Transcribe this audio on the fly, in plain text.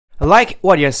Like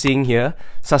what you're seeing here,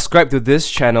 subscribe to this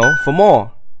channel for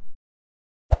more.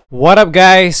 What up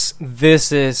guys,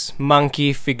 this is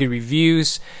Monkey Figure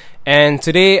Reviews, and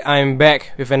today I'm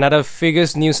back with another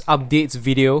Figures News Updates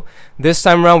video. This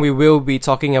time around we will be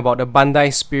talking about the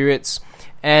Bandai Spirits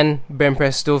and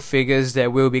Banpresto figures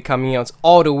that will be coming out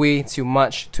all the way to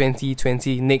March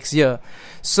 2020 next year.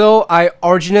 So I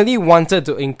originally wanted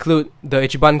to include the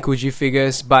Ichiban Kuji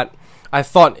figures, but I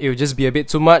thought it would just be a bit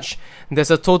too much. There's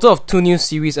a total of 2 new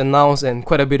series announced and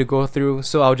quite a bit to go through,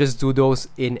 so I'll just do those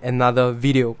in another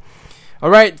video.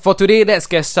 Alright, for today, let's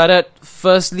get started.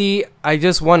 Firstly, I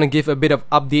just want to give a bit of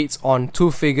updates on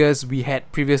 2 figures we had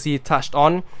previously touched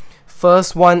on.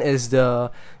 First one is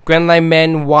the Grand Line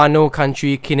Man Wano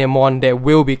Country Kinemon that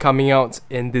will be coming out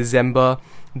in December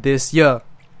this year.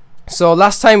 So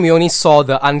last time we only saw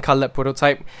the uncolored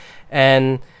prototype,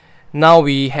 and now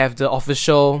we have the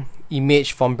official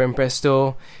image from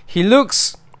Banpresto. He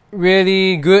looks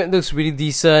really good, looks really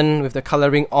decent with the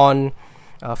coloring on.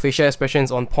 Facial expressions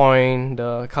on point,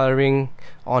 the coloring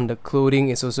on the clothing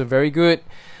is also very good.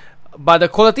 But the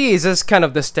quality is just kind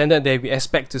of the standard that we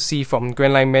expect to see from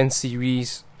Grand Line Man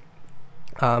series.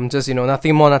 Just, you know,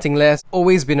 nothing more, nothing less.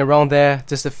 Always been around there,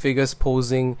 just the figures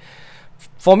posing.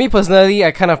 For me personally,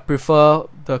 I kind of prefer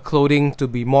the clothing to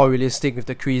be more realistic with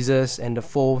the creases and the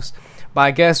folds. But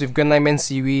I guess with Grand Line Man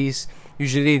series,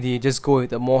 usually they just go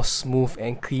with a more smooth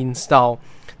and clean style.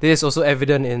 This is also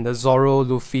evident in the Zoro,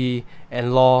 Luffy,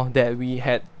 and Law that we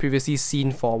had previously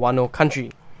seen for Wano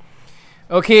Country.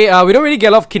 Okay, we don't really get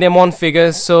a lot of Kinemon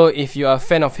figures, so if you are a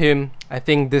fan of him, I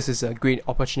think this is a great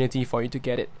opportunity for you to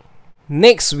get it.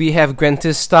 Next, we have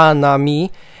Grandista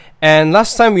Nami, and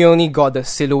last time we only got the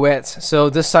silhouettes, so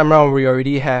this time around we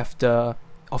already have the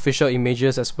official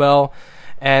images as well.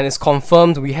 And it's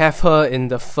confirmed we have her in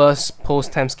the first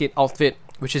post-time skate outfit,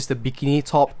 which is the bikini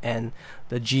top and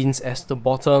the jeans as the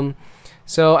bottom.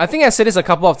 So I think I said this a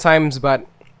couple of times, but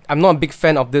I'm not a big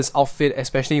fan of this outfit,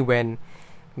 especially when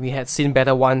we had seen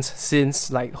better ones since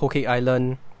like Whole Cake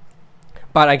Island.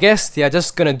 But I guess they are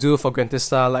just gonna do for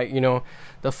Grandista, like, you know,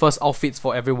 the first outfits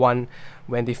for everyone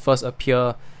when they first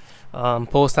appear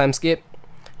post-time skate.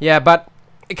 Yeah, but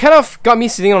it kind of got me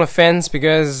sitting on the fence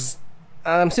because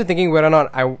I'm still thinking whether or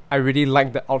not I really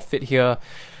like the outfit here.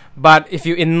 But if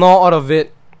you ignore all of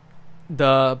it,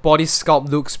 the body sculpt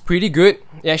looks pretty good.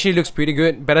 It actually looks pretty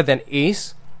good, better than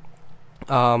Ace.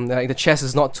 Like the chest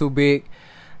is not too big,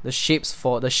 the shape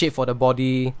for the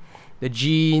body, the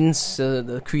jeans,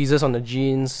 the creases on the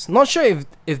jeans. Not sure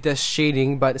if there's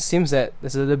shading, but it seems that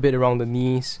there's a little bit around the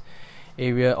knees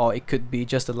area, or it could be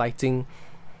just the lighting.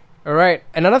 Alright,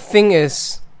 another thing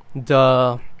is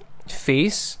the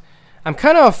face. I'm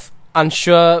kind of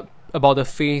unsure about the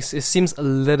face. It seems a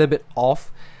little bit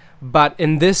off, but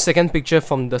in this second picture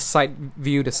from the side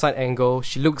view, the side angle,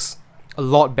 she looks a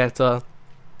lot better.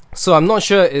 So I'm not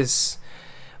sure is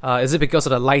it because of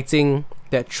the lighting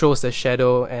that throws the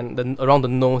shadow and around the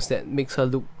nose that makes her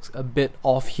look a bit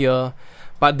off here.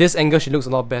 But this angle she looks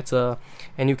a lot better,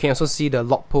 and you can also see the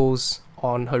lock pose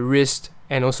on her wrist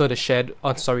and also the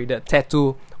the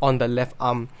tattoo on the left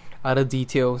arm, other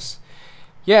details.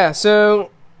 Yeah, so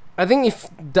I think if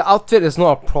the outfit is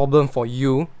not a problem for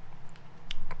you,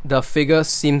 the figure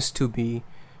seems to be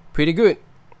pretty good.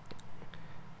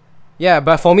 Yeah,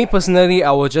 but for me personally, I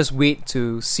will just wait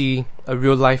to see a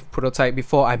real life prototype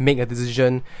before I make a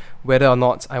decision whether or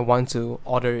not I want to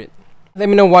order it. Let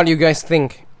me know what you guys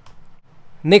think.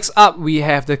 Next up, we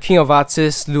have the King of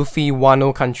Artists Luffy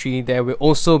Wano Country that will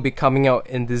also be coming out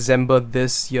in December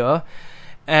this year.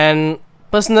 And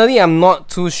personally, I'm not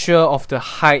too sure of the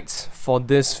height for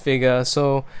this figure,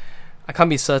 so I can't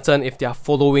be certain if they are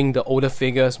following the older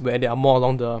figures where they are more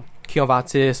along the King of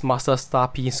Artists, Master Star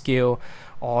P scale,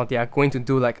 or they are going to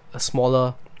do like a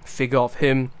smaller figure of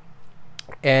him.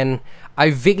 And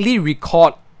I vaguely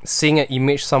recall seeing an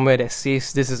image somewhere that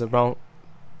says this is around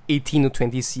 18 to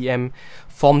 20 cm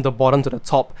from the bottom to the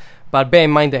top, but bear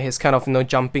in mind that he's kind of, you know,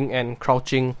 jumping and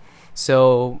crouching,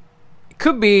 so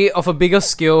could be of a bigger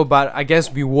scale, but I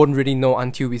guess we won't really know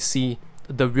until we see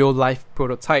the real life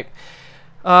prototype.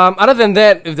 Other than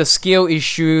that, with the scale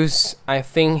issues, I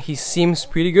think he seems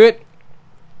pretty good.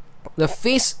 The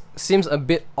face seems a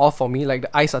bit off for me, like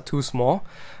the eyes are too small,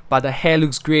 but the hair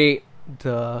looks great,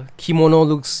 the kimono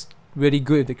looks really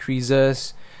good with the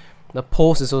creases, the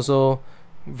pose is also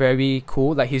very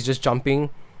cool, like he's just jumping.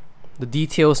 The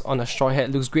details on the straw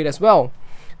hat looks great as well.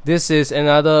 This is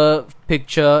another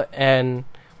picture, and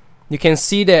you can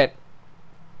see that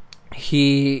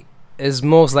he is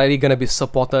most likely going to be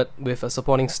supported with a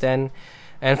supporting stand.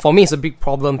 And for me, it's a big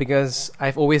problem because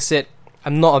I've always said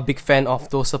I'm not a big fan of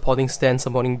those supporting stand,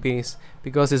 supporting base,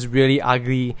 because it's really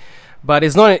ugly. But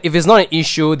if it's not an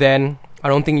issue, then I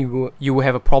don't think you will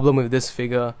have a problem with this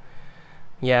figure.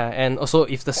 Yeah, and also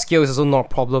if the scale is also not a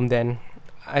problem, then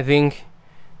I think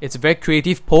it's a very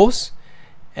creative pose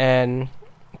and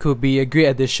could be a great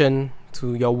addition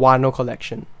to your Wano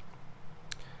collection.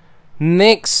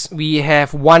 Next, we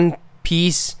have One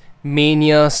Piece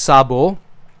Mania Sabo,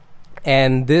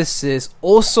 and this is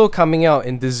also coming out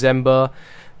in December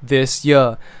this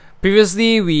year.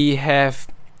 Previously, we have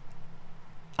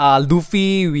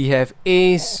Luffy, we have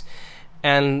Ace,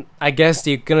 and I guess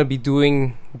they're gonna be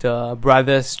doing the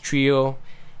brothers trio,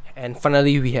 and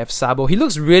finally we have Sabo. He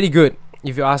looks really good,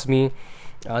 if you ask me.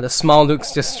 The smile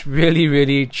looks just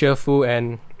really cheerful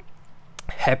and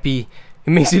happy. It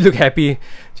makes you look happy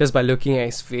just by looking at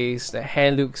his face. The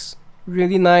hair looks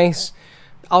really nice.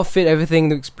 Outfit, everything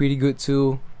looks pretty good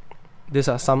too. These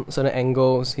are some certain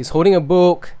angles. He's holding a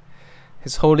book.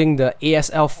 He's holding the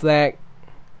ASL flag.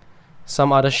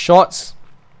 Some other shots.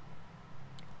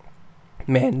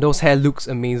 Man, those hair looks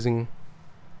amazing.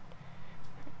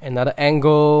 Another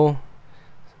angle.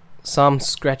 Some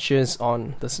scratches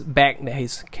on the bag that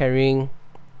he's carrying.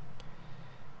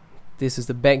 This is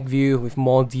the back view with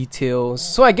more details.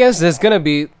 So I guess there's gonna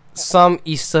be some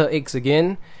Easter eggs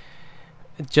again,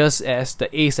 just as the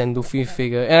Ace and Luffy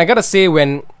figure. And I gotta say,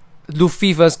 when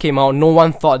Luffy first came out, no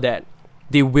one thought that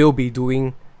they will be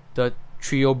doing the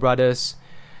trio brothers.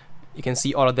 You can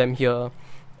see all of them here.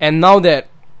 And now that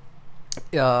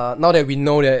we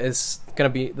know that it's gonna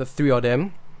be the three of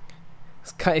them,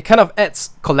 it kind of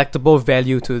adds collectible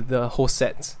value to the whole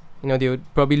set. You know, they would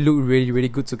probably look really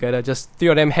good together. Just three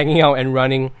of them hanging out and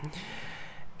running.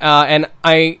 And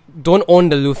I don't own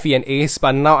the Luffy and Ace,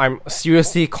 but now I'm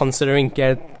seriously considering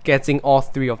getting all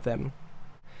three of them.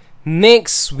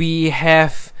 Next, we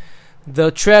have the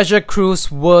Treasure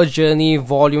Cruise World Journey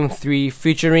Volume 3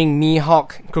 featuring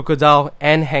Mihawk, Crocodile,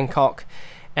 and Hancock.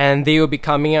 And they will be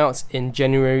coming out in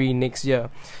January next year.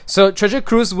 So Treasure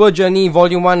Cruise World Journey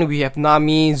Volume 1, we have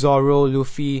Nami, Zoro,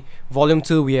 Luffy. Volume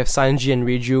 2, we have Sanji and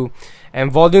Reiju. And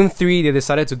Volume 3, they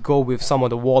decided to go with some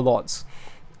of the Warlords,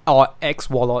 or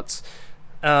ex-Warlords.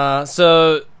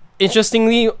 So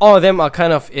interestingly, all of them are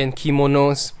kind of in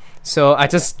kimonos. So I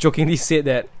just jokingly said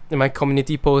that in my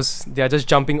community post, they are just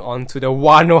jumping onto the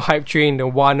Wano hype train, the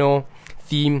Wano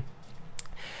theme.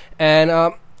 And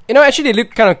you know, actually they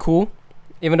look kind of cool.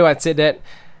 Even though I said that,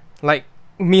 like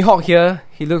Mihawk here,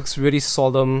 he looks really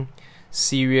solemn,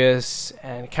 serious,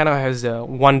 and kind of has a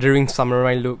wandering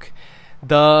samurai look.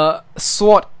 The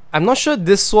sword, I'm not sure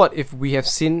this sword if we have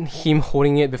seen him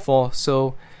holding it before,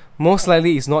 so most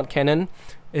likely it's not canon.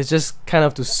 It's just kind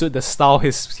of to suit the style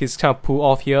he's kind of pulled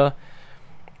off here.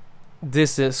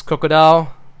 This is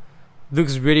Crocodile.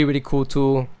 Looks really cool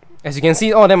too. As you can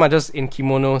see, all of them are just in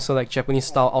kimono, so like Japanese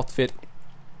style outfit.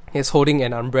 He's holding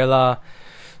an umbrella,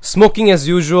 smoking as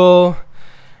usual,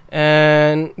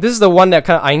 and this is the one that I'm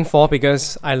kind of eyeing for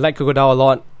because I like Crocodile a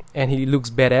lot and he looks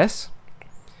badass.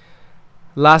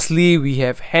 Lastly, we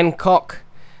have Hancock.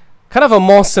 Kind of a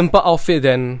more simple outfit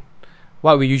than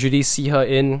what we usually see her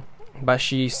in, but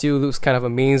she still looks kind of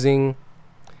amazing.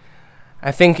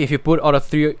 I think if you put all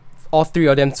three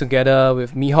of them together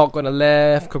with Mihawk on the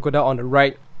left, Crocodile on the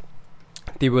right,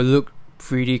 they will look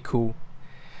pretty cool.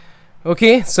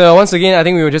 Okay, so once again, I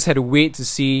think we will just have to wait to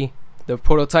see the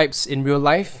prototypes in real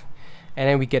life, and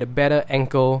then we get a better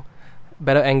angle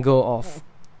of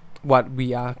what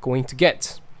we are going to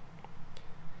get.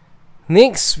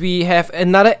 Next, we have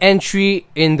another entry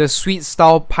in the Sweet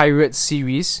Style Pirate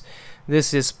series.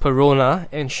 This is Perona,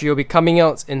 and she will be coming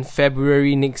out in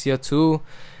February next year too.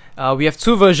 We have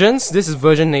two versions. This is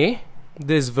version A,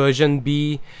 this is version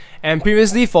B. And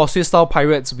previously for Sweet Style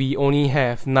Pirates, we only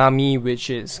have Nami,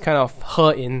 which is kind of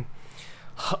her in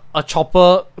a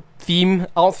chopper theme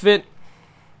outfit,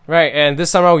 right? And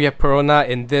this time around we have Perona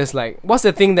in this, like, what's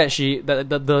the thing that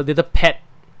the little pet,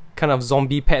 kind of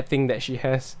zombie pet thing that she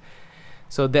has.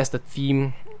 So that's the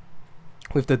theme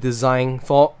with the design.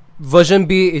 For version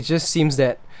B, it just seems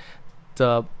that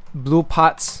the blue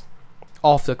parts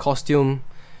of the costume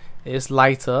is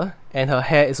lighter, and her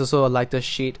hair is also a lighter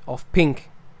shade of pink.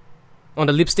 On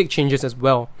the lipstick changes as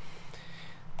well.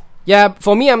 Yeah,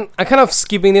 for me, I'm kind of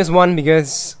skipping this one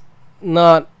because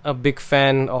not a big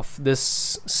fan of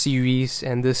this series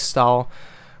and this style,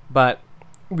 but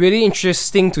really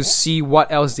interesting to see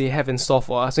what else they have in store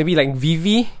for us. Maybe like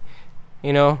Vivi,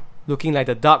 you know, looking like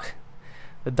the duck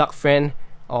friend,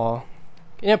 or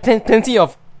you know, plenty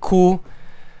of cool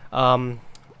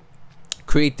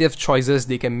creative choices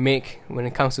they can make when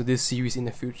it comes to this series in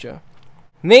the future.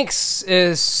 Next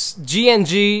is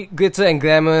GNG Glitter and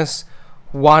Glamours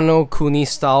Wano Kuni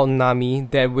style Nami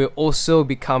that will also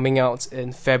be coming out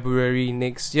in February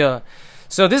next year.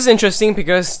 So this is interesting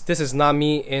because this is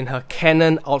Nami in her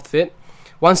canon outfit.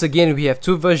 Once again, we have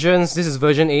two versions. This is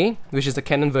version A, which is the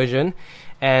canon version,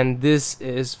 and this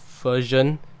is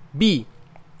version B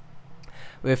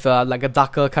with like a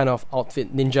darker kind of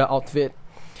outfit, ninja outfit.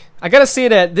 I gotta say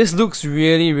that this looks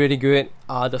really good.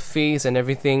 The face and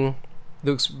everything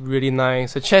looks really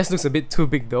nice. Her chest looks a bit too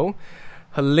big though.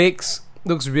 Her legs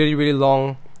looks really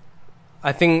long.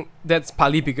 I think that's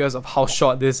partly because of how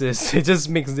short this is. It just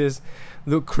makes this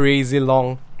look crazy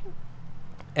long.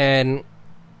 And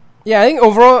yeah, I think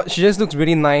overall she just looks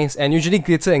really nice. And usually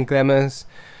Glitter and Glamours,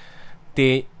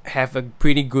 they have a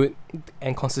pretty good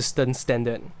and consistent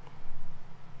standard.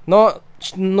 No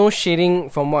shading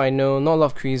from what I know, not a lot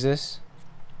of creases.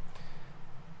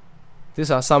 These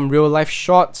are some real life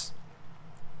shots.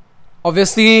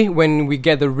 Obviously, when we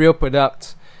get the real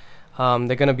product, there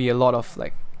are gonna be a lot of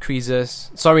like creases.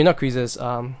 Sorry, not creases.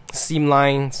 Seam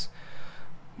lines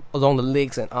along the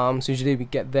legs and arms. Usually we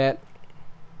get that,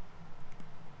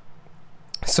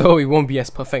 so it won't be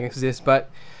as perfect as this. But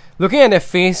looking at their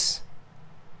face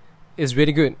is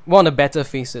really good. One of the better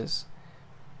faces.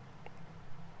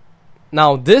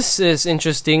 Now this is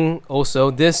interesting.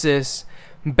 Also, this is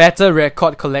Better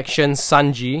Record Collection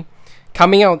Sanji,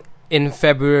 coming out in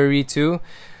February too.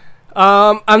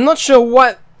 I'm not sure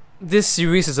what this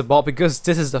series is about because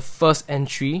this is the first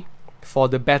entry for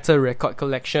the Better Record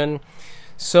Collection.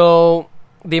 So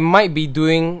they might be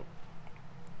doing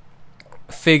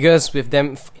figures with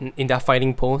them in their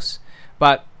fighting pose,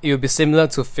 but it will be similar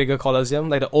to Figure Colosseum,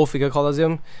 like the old Figure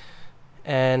Colosseum.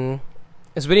 And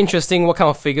it's really interesting what kind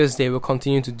of figures they will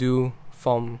continue to do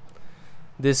from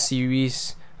this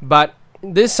series. But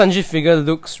this Sanji figure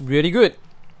looks really good.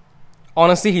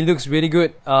 Honestly, he looks really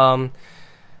good.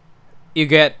 You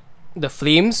get the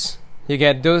flames, you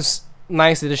get those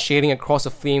nice little shading across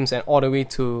the flames and all the way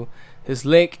to his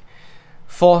leg.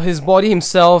 For his body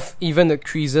himself, even the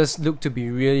creases look to be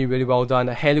really well done.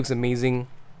 The hair looks amazing.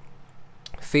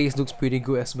 Face looks pretty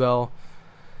good as well.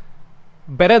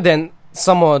 Better than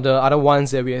some of the other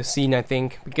ones that we have seen, I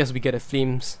think, because we get the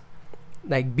flames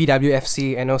like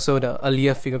BWFC and also the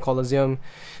earlier Figure Colosseum.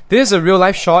 This is a real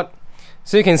life shot,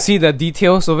 so you can see the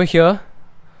details over here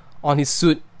on his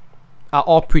suit are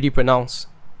all pretty pronounced,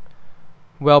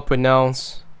 well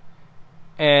pronounced,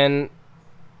 and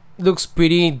looks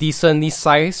pretty decently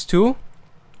sized too.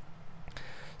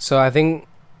 So I think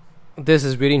this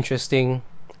is really interesting.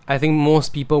 I think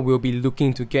most people will be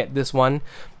looking to get this one,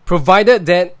 provided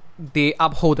that they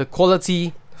uphold the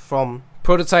quality from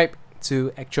prototype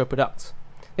to actual product.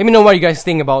 Let me know what you guys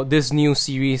think about this new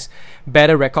series,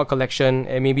 Better Record Collection,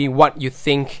 and maybe what you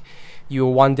think you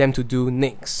want them to do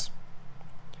next.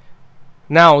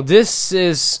 Now, this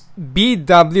is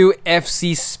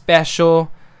BWFC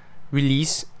special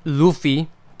release, Luffy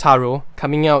Taro,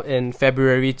 coming out in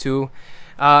February too.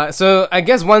 So I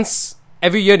guess once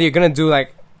every year they're gonna do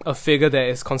like a figure that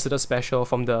is considered special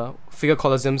from the Figure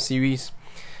Colosseum series,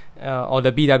 or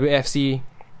the BWFC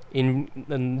in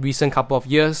the recent couple of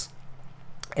years.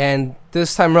 And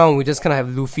this time around we just kind of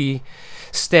have Luffy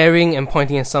staring and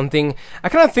pointing at something. I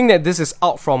kind of think that this is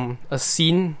out from a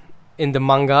scene in the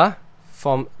manga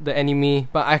from the anime,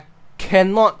 but I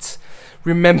cannot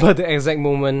remember the exact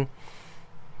moment.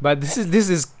 But this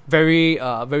is very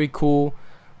very cool.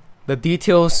 The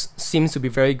details seems to be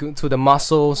very good too. The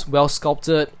muscles well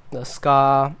sculpted, the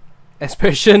scar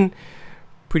expression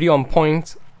pretty on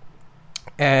point,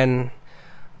 and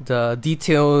the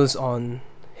details on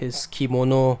his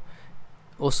kimono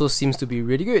also seems to be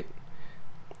really good.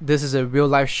 This is a real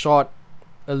life shot,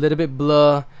 a little bit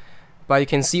blur, but you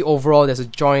can see overall there's a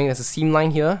joint, there's a seam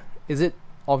line here. Is it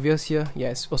obvious here? Yeah,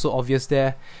 it's also obvious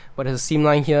there, but there's a seam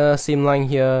line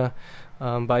here,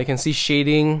 but you can see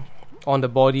shading on the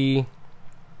body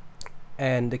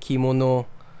and the kimono,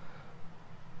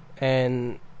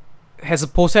 and has a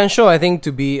potential, I think,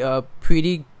 to be a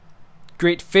pretty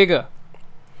great figure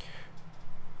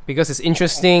because it's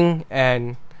interesting,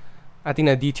 and I think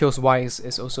the details wise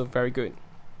is also very good.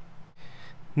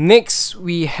 Next,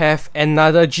 we have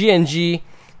another GNG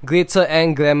Glitter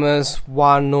and Glamours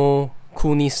Wano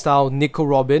Kuni style Nico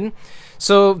Robin.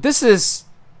 So this is,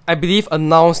 I believe,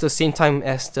 announced the same time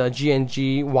as the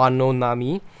GNG Wano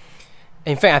Nami.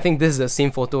 In fact, I think this is the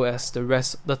same photo as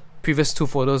the previous two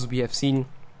photos we have seen,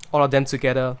 all of them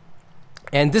together.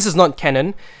 And this is not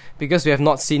canon because we have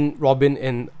not seen Robin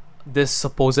in this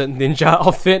supposed ninja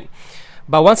outfit.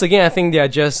 But once again, I think they are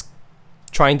just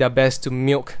trying their best to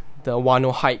milk the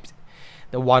Wano hype.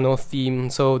 the Wano theme,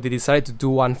 so they decided to do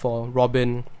one for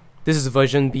Robin. This is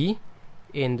version B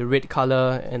in the red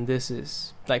color, and this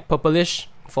is like purplish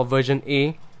for version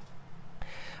A.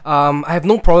 I have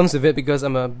no problems with it because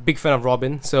I'm a big fan of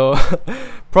Robin, so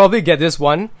probably get this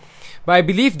one. But I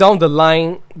believe down the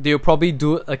line they'll probably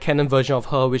do a canon version of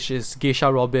her, which is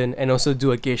Geisha Robin, and also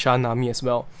do a Geisha Nami as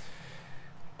well.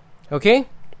 Okay,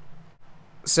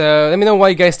 so let me know what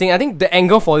you guys think. I think the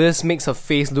angle for this makes her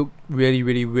face look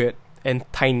really weird and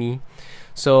tiny,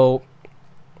 so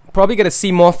probably gonna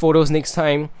see more photos next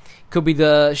time. Could be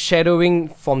the shadowing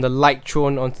from the light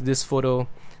thrown onto this photo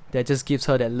that just gives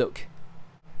her that look.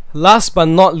 Last but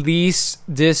not least,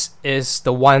 this is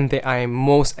the one that I am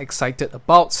most excited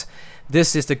about.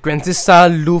 This is the Grandista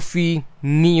Luffy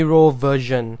Nero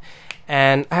version,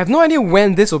 and I have no idea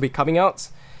when this will be coming out.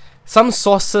 Some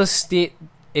sources state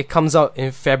it comes out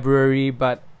in February,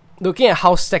 but looking at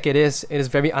how stacked it is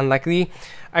very unlikely.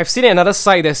 I've seen another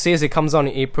site that says it comes out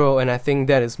in April, and I think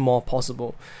that is more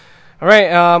possible.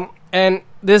 Alright, and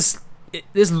this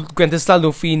Grandista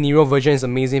Luffy Nero version is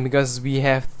amazing because we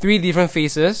have 3 different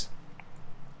faces,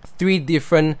 3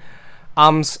 different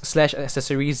arms /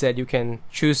 accessories that you can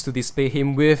choose to display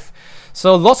him with.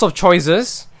 So lots of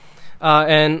choices,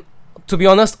 and to be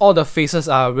honest, all the faces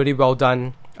are really well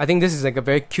done. I think this is like a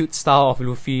very cute style of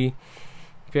Luffy,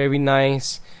 very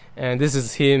nice. And this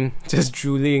is him just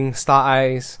drooling, star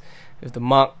eyes with the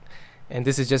mark, and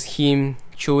this is just him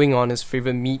chewing on his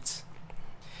favorite meat.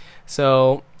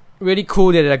 So really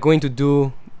cool that they're going to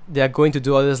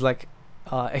do all this like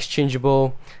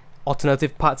exchangeable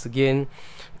alternative parts again.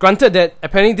 Granted that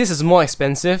apparently this is more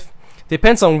expensive,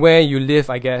 depends on where you live,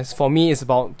 I guess. For me it's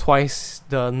about twice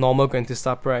the normal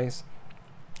Grandista price,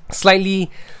 slightly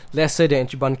lesser than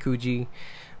Ichiban Kuji,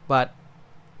 but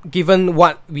given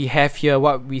what we have here,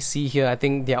 what we see here, I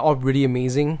think they are all really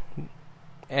amazing,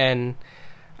 and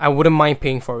I wouldn't mind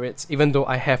paying for it, even though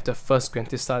I have the first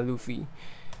Grandista Luffy.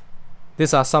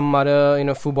 These are some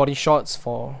other, full body shots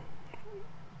for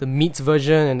the meat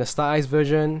version and the Star Eyes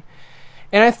version.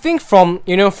 And I think from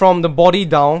the body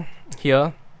down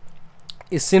here,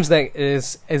 it seems like it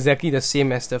is exactly the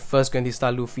same as the first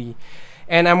Grandista Luffy.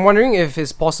 And I'm wondering if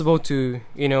it's possible to,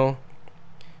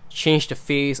 change the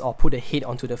face or put the head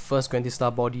onto the first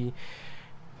Grandista body.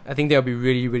 I think that would be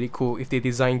really cool if they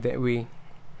designed that way.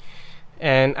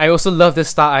 And I also love the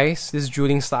star eyes, this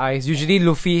drooling star eyes. Usually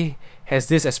Luffy has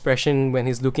this expression when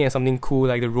he's looking at something cool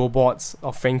like the robots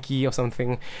or Frankie or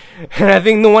something. And I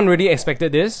think no one really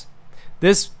expected this.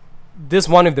 This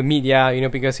one with the meat, yeah,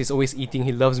 because he's always eating,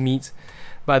 he loves meat.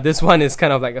 But this one is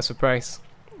kind of like a surprise,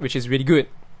 which is really good.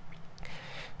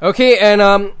 Okay,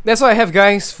 and that's all I have,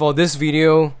 guys, for this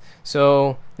video.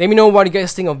 So let me know what you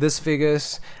guys think of these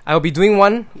figures. I will be doing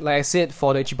one, like I said,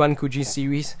 for the Ichiban Kuji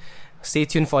series. Stay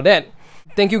tuned for that.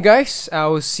 Thank you, guys. I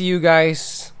will see you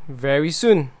guys very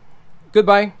soon.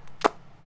 Goodbye.